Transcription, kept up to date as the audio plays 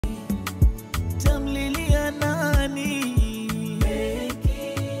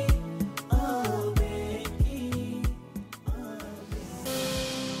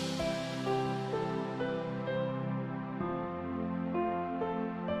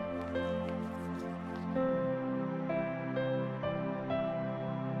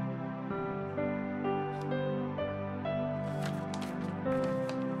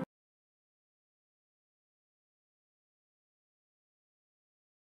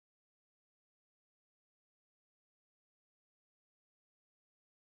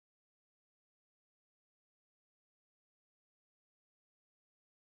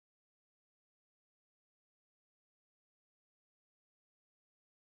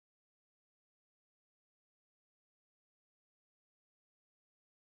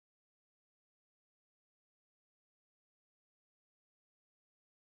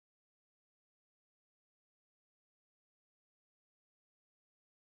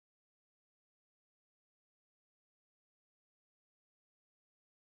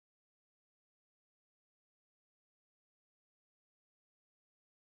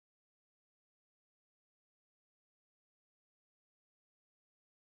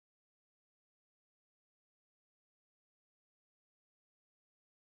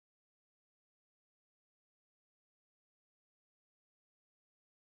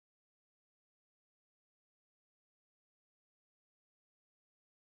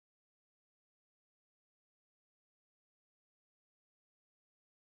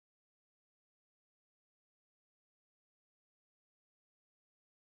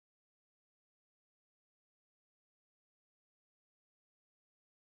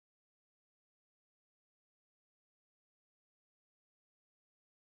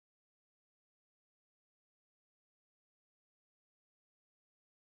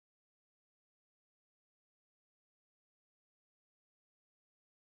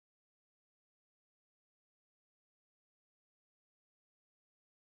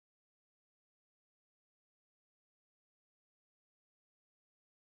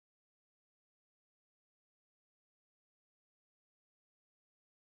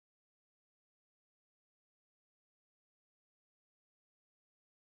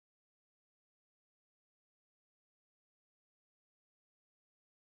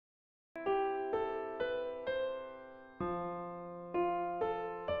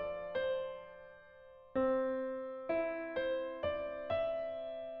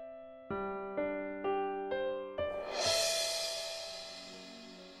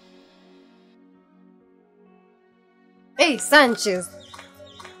Hey Sanchez.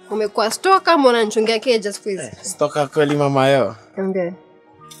 Umekuwa stoka mbona nchungia keja siku hizi? Stoka kweli mama yo. Ndio.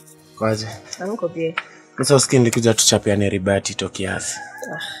 Kwaje? Anko pia. Sasa usikindi kuja tuchapiane ribati to kiasi.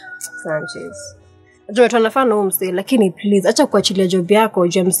 Sanchez. Najua tunafanya umse lakini please acha kuachilia job yako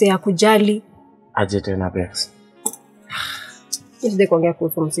je mse akujali. Aje tena Bex. Nisije kuongea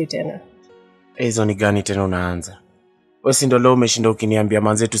kuhusu mse tena. Hizo ni gani tena unaanza? Wewe si ndo leo umeshinda ukiniambia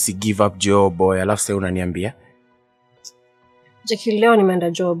manze tu si give up job boy alafu sasa unaniambia? Jackie leo nimeenda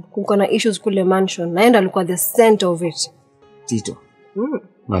job. Kulikuwa na issues kule mansion. Naenda alikuwa the center of it. Tito.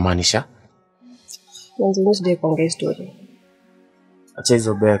 Unamaanisha? Nisije kuongea story. Acha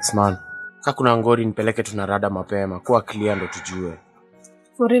hizo Bex man. Kaka kuna ngori nipeleke tunarada mapema. Kuwa clear ndo tujue.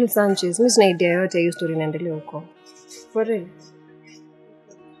 For real Sanchez, mimi sina idea yote hiyo story inaendelea huko. For real.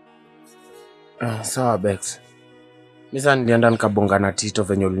 Sawa Bex. Misa nilienda nikabonga na Tito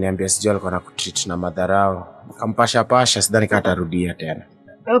venye uliniambia sijui alikuwa anakutreat na madharau. Nikampasha pasha sidhani kama atarudia tena.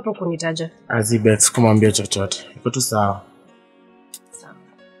 Hapo kunitaja. Azi Bex kumwambia chochote. Iko tu sawa. Sawa.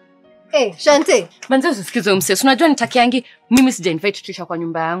 Hey, Shante, manze usisikize mse. Unajua nitakiangi mimi sija invite Trisha kwa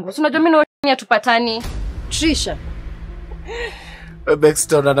nyumba yangu. Unajua mimi ni tupatani. Trisha. Bex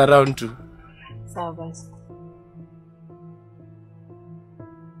turn around tu. Sawa basi.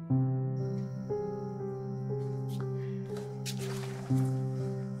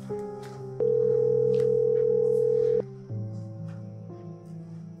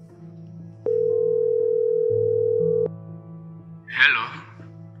 Hello.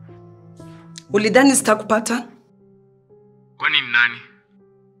 Ulidhani sitakupata? Kwani ni nani?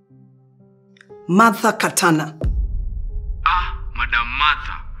 Martha Katana. Madam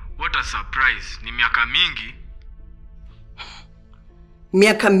Martha. What a surprise. Ni miaka mingi.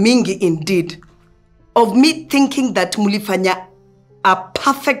 Miaka mingi indeed. Of me thinking that mulifanya a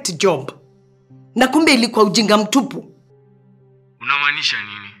perfect job. Na kumbe ilikuwa ujinga mtupu. Unamaanisha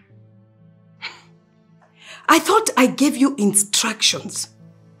nini? I thought I gave you instructions.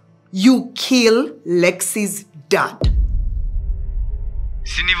 You kill Lexi's dad.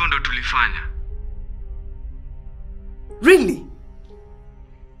 Si ndivyo ndo tulifanya? Really?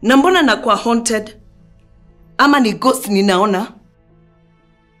 Na mbona nakuwa haunted? Ama ni ghost ninaona?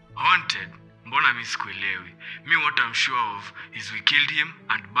 Haunted? Mbona mimi sikuelewi? Me what I'm sure of is we killed him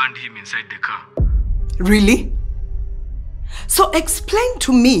and burned him inside the car. Really? So explain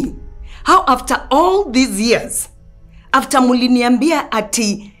to me how after all these years, after muliniambia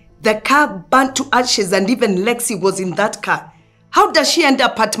ati the car burnt to ashes and even Lexi was in that car, how does she end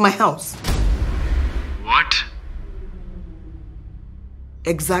up at my house? What?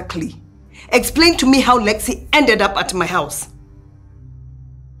 Exactly. Explain to me how Lexi ended up at my house.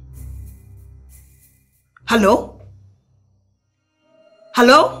 Hello?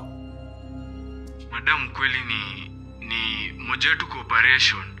 Hello? Madam kweli ni moja wetu kwa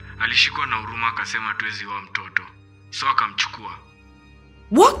operation alishikwa na huruma akasema tuwezi wa mtoto. So akamchukua.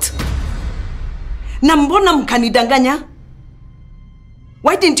 What? Na mbona mkanidanganya?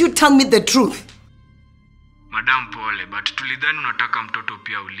 Why didn't you tell me the truth? Madam pole, but tulidhani unataka mtoto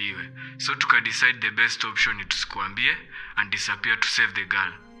pia uliwe. So decide the best option ni tusikuambie and disappear to save the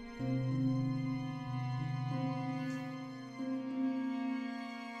girl.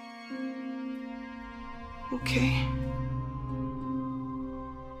 Okay.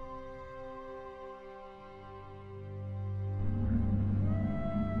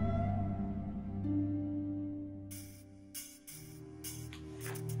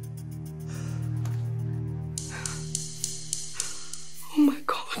 Oh my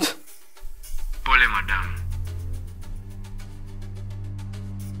God. Pole madam.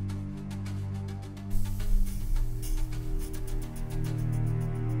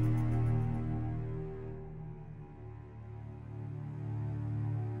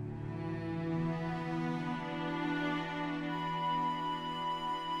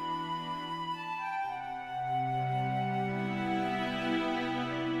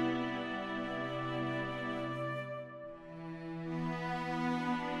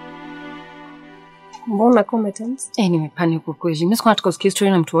 Mbona commitments? Nimepanic huko hivi. Mimi sikuwa nataka kusikia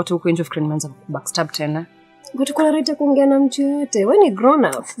story na mtu wote huko nje fikiri nimeanza backstab tena. But kuna right kuongea na mtu yote. Wewe ni grown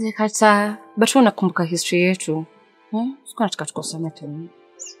up. Nikata, but unakumbuka history yetu. Sikuwa nataka tukosane tena.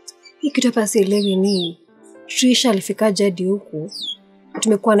 Hii kitu hapa sielewi ni Trisha alifika jadi huku.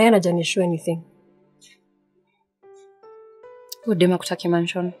 Tumekuwa naye na Janisho anything. Udema kutaki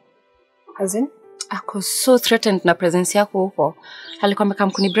mansion. Azin? Ako so threatened na presence yako huko. Alikuwa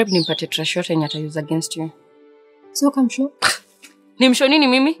amekam kunibribe nimpate trash yote yenye ata use against you. So kamsho? Nimsho nini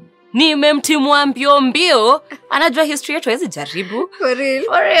mimi? Nimemtimua mbio. Anajua history yetu hawezi jaribu. For real?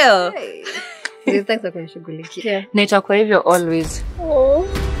 For real. Hey. Thanks for kunishughulikia. Na itakuwa hivyo always. Oh.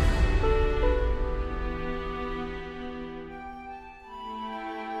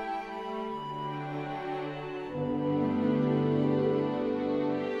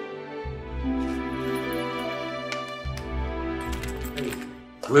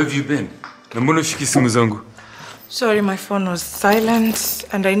 Where have you been? Na mbona ushiki simu zangu? Sorry, my phone was silent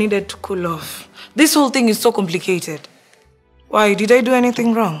and I needed to cool off. This whole thing is so complicated. Why? Did I do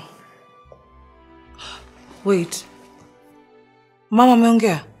anything wrong? Wait. Mama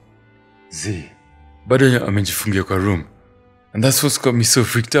ameongea? Z, bado amejifungia kwa room. And that's what's got me so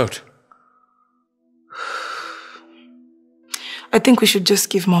freaked out. I think we should just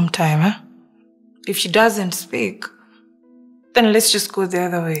give Mom time, huh? If she doesn't speak, then let's just go the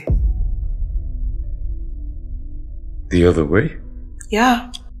other way. The other way?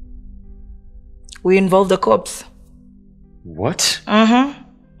 Yeah. We involve the cops. What?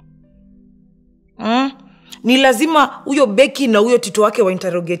 Ni lazima huyo Becky na huyo Tito wake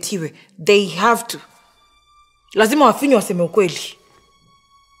wainterrogatiwe. They have to. Lazima wafinyo waseme ukweli.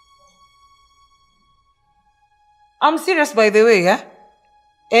 I'm serious by the way, yeah?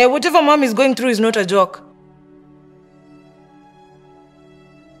 Whatever Mom is going through is not a joke.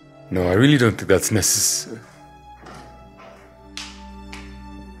 No, I really don't think that's necessary.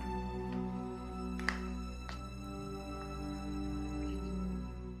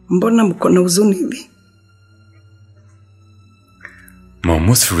 Mbona mko na huzuni hivi? Mom,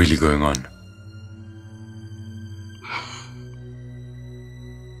 what's really going on?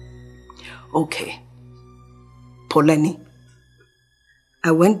 Okay. Poleni.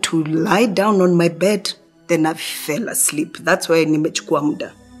 I went to lie down on my bed, then I fell asleep. That's why nimechukua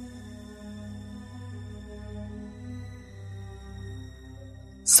muda.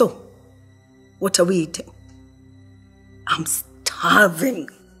 So, what are we eating? I'm starving.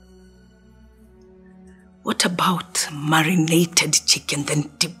 What about marinated chicken,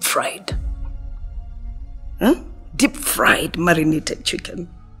 then deep fried? Huh? Deep fried marinated chicken.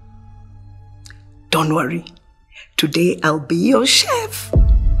 Don't worry. Today I'll be your chef.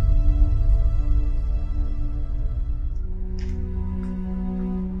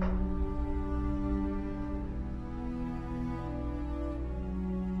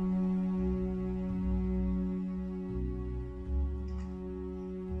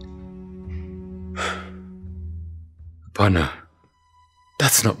 Hapana,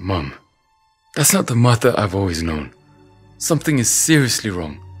 that's not Mom. That's not the Martha I've always known. Something is seriously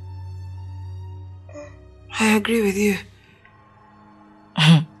wrong. I agree with you.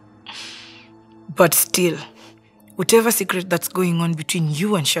 But still, whatever secret that's going on between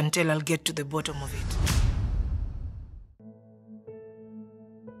you and Chantel, I'll get to the bottom of it.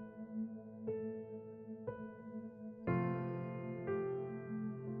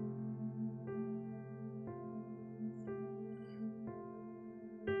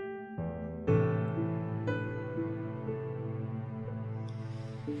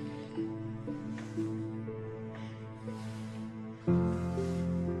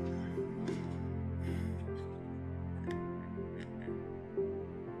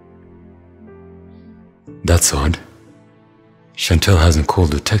 That's odd. Chantel hasn't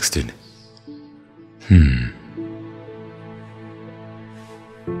called or texted.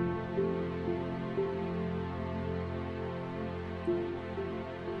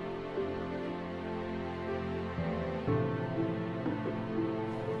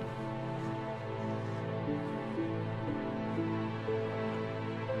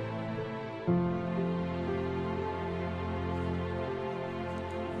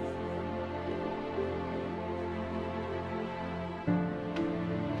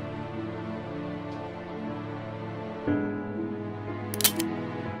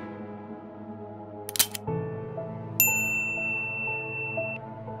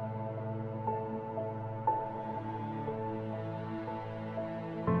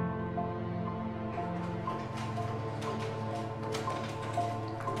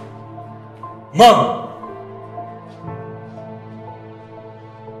 Mom!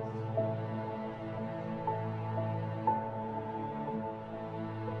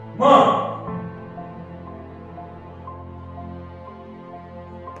 Mom!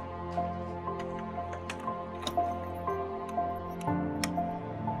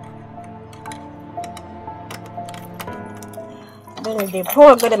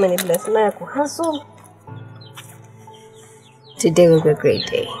 Poor God, I'm blessed. Now I hustle. Today will be a great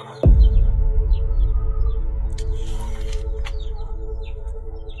day.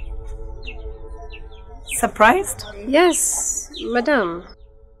 Surprised? Yes, madam.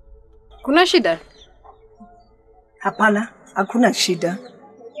 Kuna shida? Hapana, hakuna shida.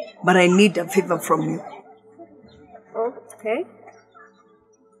 but I need a favor from you. Okay.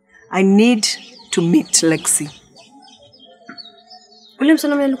 I need to meet Lexi. Ule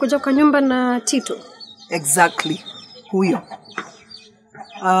msichana alikuja kwa nyumba na Tito. Exactly. Huyo.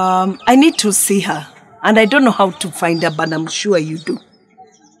 I need to see her. And I don't know how to find her, but I'm sure you do.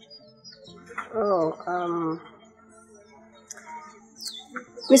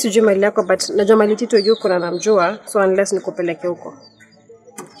 Mimi sijui mali yako, but najua mali Tito yuko na namjua, so unless nikupeleke huko.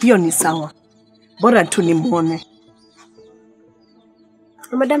 Hiyo ni sawa. Bora tu nimuone.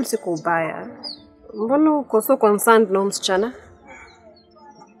 Madam, siku ubaya. Mbona uko so concerned na msichana?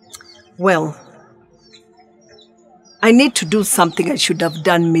 Well, I need to do something I should have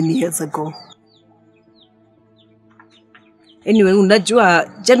done many years ago. Anyway, unajua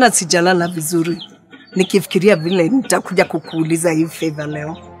jana sijalala vizuri. Nikifikiria vile nitakuja kukuuliza hii favor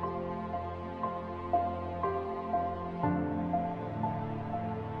leo.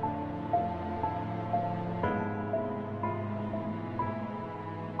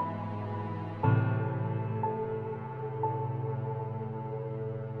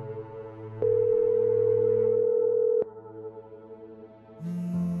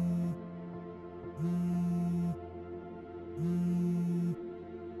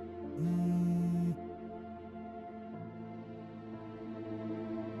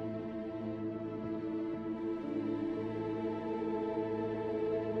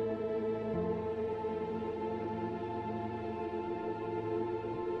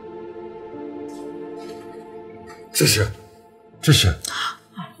 Trisha.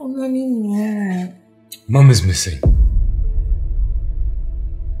 Mom is missing.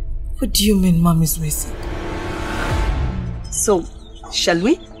 What do you mean Mom is missing? So, shall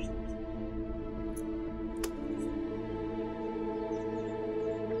we?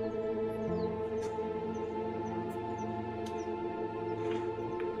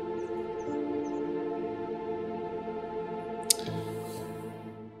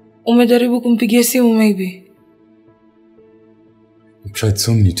 Umejaribu kumpigia simu maybe? I've tried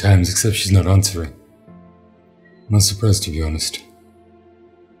so many times, except she's not answering. I'm not surprised, to be honest.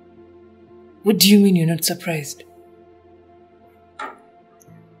 What do you mean you're not surprised?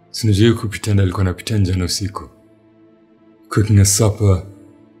 Sinajua kupitenda alikuwa anapita jana usiku. Cooking a supper,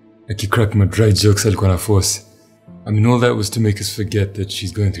 akicrack my dry jokes alikuwa na force. I mean, all that was to make us forget that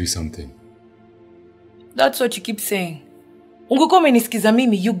she's going through something. That's what you keep saying. Ungekuwa umenisikiza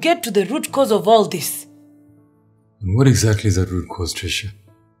mimi, you get to the root cause of all this. And what exactly is that root cause, Trisha?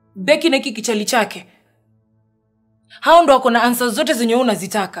 Becky na hiki kichali chake. Hao ndo wako na answers zote zenye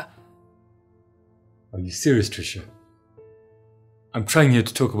unazitaka. Are you serious, Trisha? I'm trying here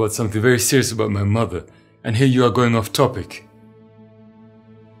to talk about something very serious about my mother, and here you are going off topic.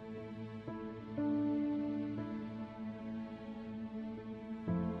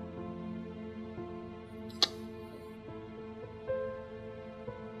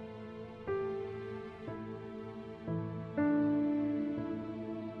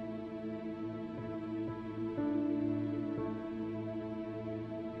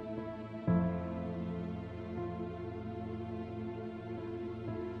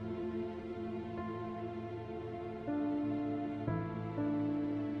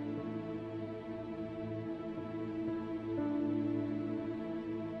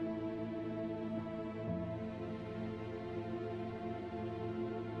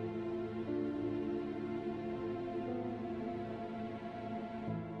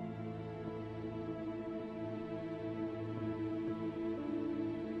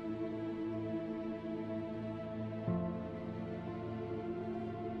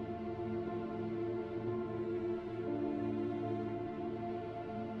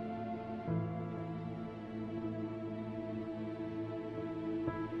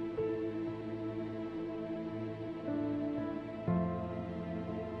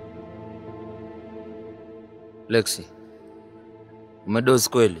 Lexi, umedozi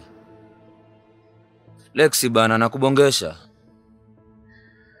kweli? Lexi bana, nakubongesha.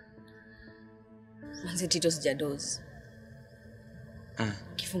 Manze Tito, sijadozi.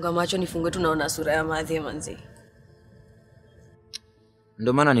 Kifunga macho nifunge tu naona sura ya Madhi manze.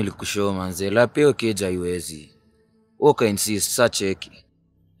 Ndio maana nilikushow manze, la peo keja iwezi. Oka insist sa cheki.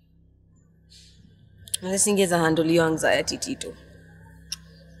 Manze singeza handle hiyo anxiety Tito.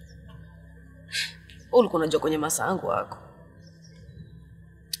 Ulikuwa unajua kwenye masangu wako.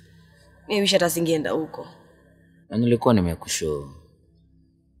 Mimi hata singeenda huko. Na nilikuwa nimekushow.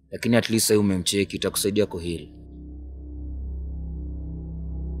 Lakini at least umemcheki itakusaidia kuheal.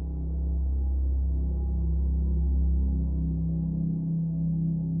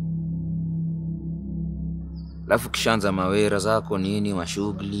 Alafu kishaanza mawera zako nini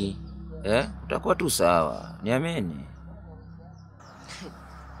mashughuli. Utakuwa tu sawa. Niamini.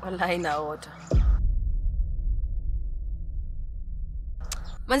 Wallahi naota.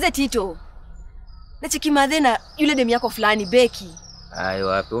 Manze Tito. Nacheki madhena yule demu yako fulani Becky. Ai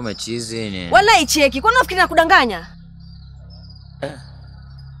wapi umechizi ni? Wallahi cheki, kwa nini unafikiri nakudanganya?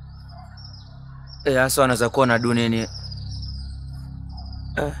 Hasa anaweza kuwa na duni ni.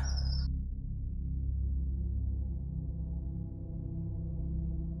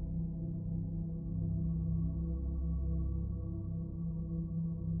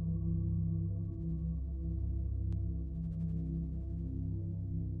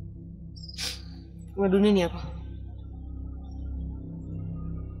 Unadu nini hapa?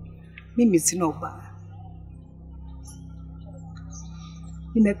 Mimi sina ubaya.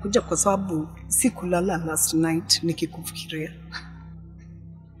 Nimekuja kwa sababu sikulala last night nikikufikiria.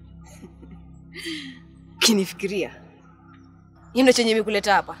 Kinifikiria? Hiyo ndio chenye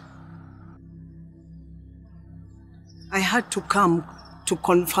mikuleta hapa. I had to come to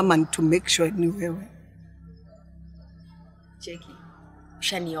confirm and to make sure ni wewe. Cheki.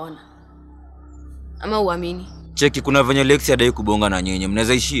 Ushaniona. Ama uamini? Cheki kuna venye Lexi adai kubonga na nyenye.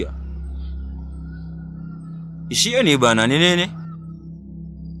 Mnaweza ishia? Ishia ni bana ni nini?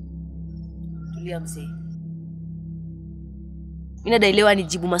 Tulia mzee. Mimi nadailewa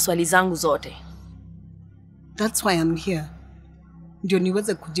nijibu maswali zangu zote. That's why I'm here. Ndio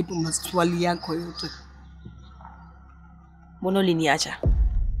niweze kujibu maswali yako yote. Mbona uliniacha?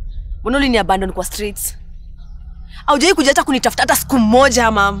 Mbona uliniabandon kwa streets? Haujai kuja hata kunitafuta hata siku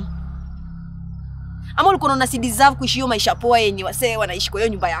moja mam. Ama ulikuwa unaona si deserve kuishi hiyo maisha poa yenye wasee wanaishi kwa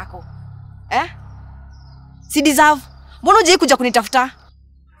hiyo nyumba yako? Si deserve. Mbona hujai kuja kunitafuta?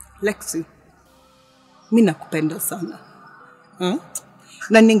 Lexi, mimi nakupenda sana.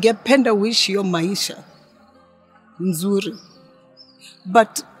 Na ningependa uishi hiyo maisha nzuri. But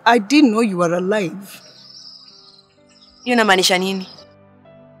I didn't know you were alive. Hiyo inamaanisha nini?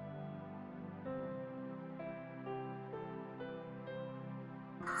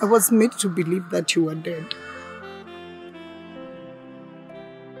 I was made to believe that you were dead.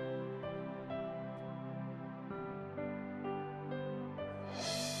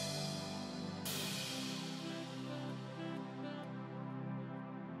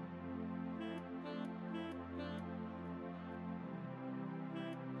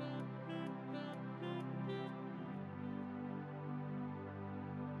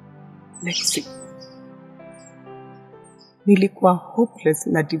 Lexi, nilikuwa hopeless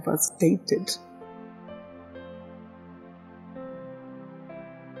na devastated.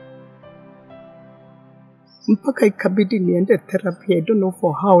 Mpaka ikabidi niende therapy, I don't know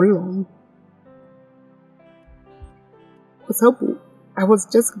for how long. Kwa sababu I was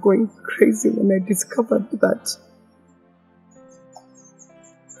just going crazy when I discovered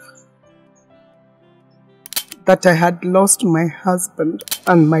that I had lost my husband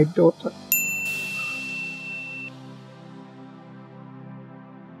and my daughter.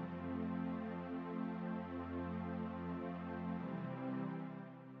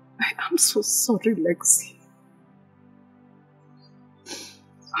 I'm so sorry, Lexi.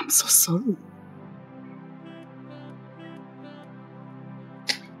 I'm so sorry.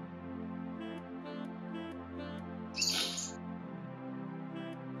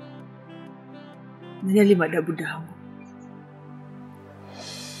 Nani madabu damu?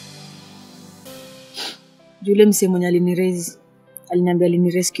 Yule msee mwenye aliniambia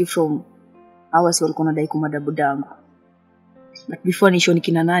alinirescue from hours walikuwa wanadai kumadabu dangu. But before nishoni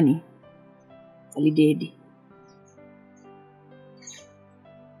kina nani? Alidedi.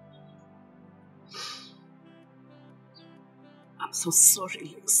 I'm so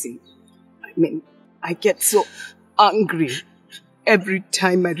sorry, Lexi. I mean, I get so angry every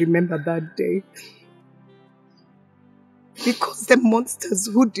time I remember that day. Because the monsters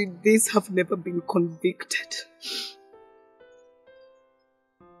who did this have never been convicted.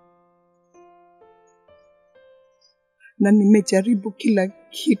 Na nimejaribu kila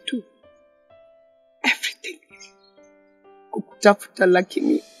kitu. Everything. Kukutafuta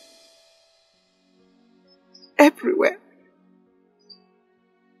lakini everywhere.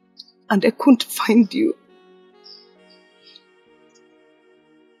 And I couldn't find you.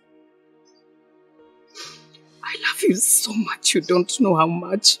 I love you so much, you don't know how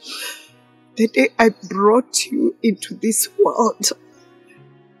much. The day I brought you into this world,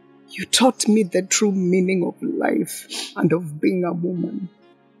 you taught me the true meaning of life and of being a woman.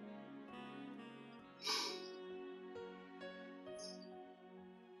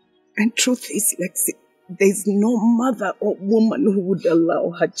 And truth is, Lexi, there's no mother or woman who would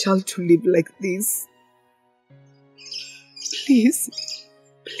allow her child to live like this. Please.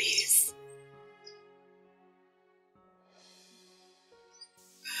 Please.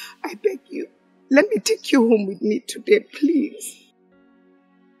 I beg you. Let me take you home with me today, please.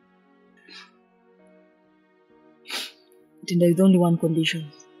 Tinda, with only one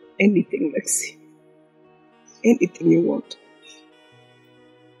condition. Anything, Lexi. Anything you want.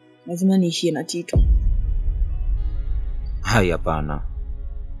 Lazima niishie na Tito. Hai hapana.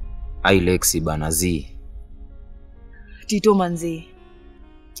 Hai Lexi bana zi. Tito manzi.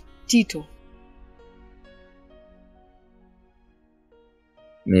 Tito.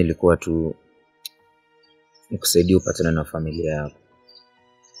 Mimi nilikuwa tu nikusaidia upatane na familia yako.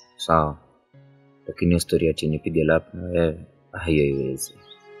 Sawa. Lakini story ya chini piga lap na wewe haiwezi.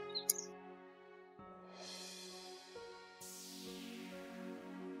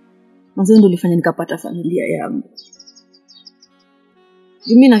 Mwanzo ndo ulifanya nikapata familia yangu.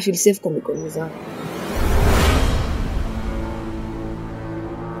 Mimi na feel safe kwa mikono zako.